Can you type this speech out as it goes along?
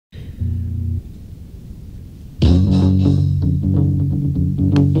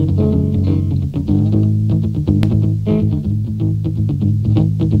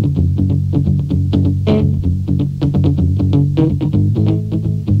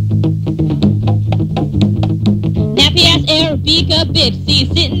Arabica, bitch. See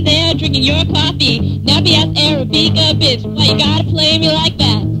you sitting there drinking your coffee. Nappy-Ass Arabica, bitch. Why you gotta play me like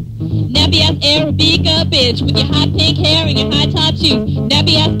that? Nappy-Ass Arabica, bitch. With your hot pink hair and your high top shoes.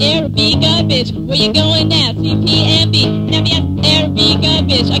 Nappy-Ass Arabica, bitch. Where you going now? CPMB. Nappy-Ass Arabica,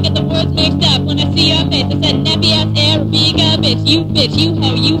 bitch. I get the words mixed up when I see your face. I said Nappy-Ass Arabica, bitch. You bitch, you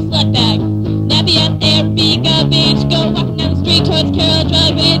hoe, you slutbag. Nappy-Ass Arabica, bitch. Go walking down the street towards Carol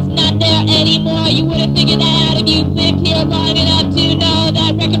Drug, but it's not there anymore. You would have figured that out if you lived here long enough to know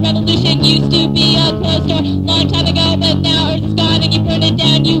that Record Revolution used to be a closed store long time ago, but now Earth is gone and you burn it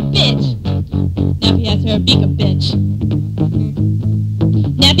down, you bitch. Nappy-Ass Arabica, bitch.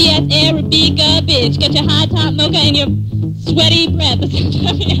 Nappy-Ass Arabica, bitch. Get your hot top mocha and your sweaty breath.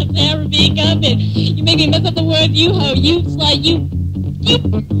 Nappy-Ass Arabica, bitch. You make me mess up the words, you hoe, you slut, you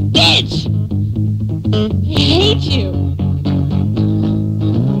bitch. I hate you.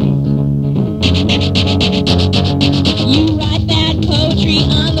 You write that poetry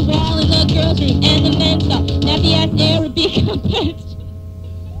on the wall in the girls' room and the men's stall. Nappy-Ass Arabica, bitch.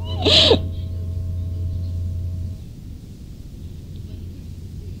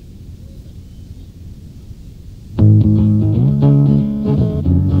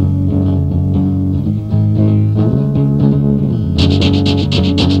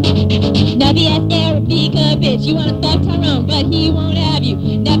 Nappy-Ass Arabica, bitch. You wanna fuck Tyrone, but he won't have you.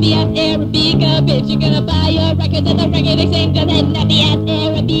 Nappy-Ass Arabica, bitch. You're gonna buy your records at the record exchange. Go ahead, Nappy-Ass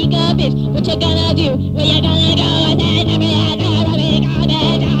Arabica, bitch. What you gonna do? Where you gonna go? I said Nappy-Ass Arabica,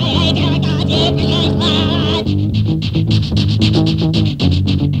 bitch. I hate you because you freaking slut.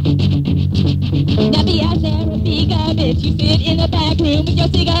 Nappy-Ass Arabica, bitch. You sit in the back room with your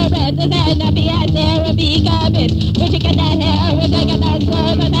cigarettes. I said Nappy-Ass Arabica, bitch. Where'd you get that hair? Where'd you get that slow?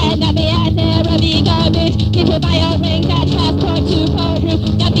 I said Nappy-Ass Arabica, bitch. Did you buy a ring? That's passport to Peru.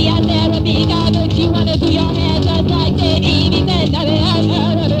 Nappy-Ass Arabica, bitch. You wanna do your hair just like Dave Evie said. Nappy-Ass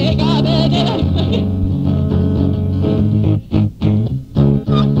Arabica, bitch.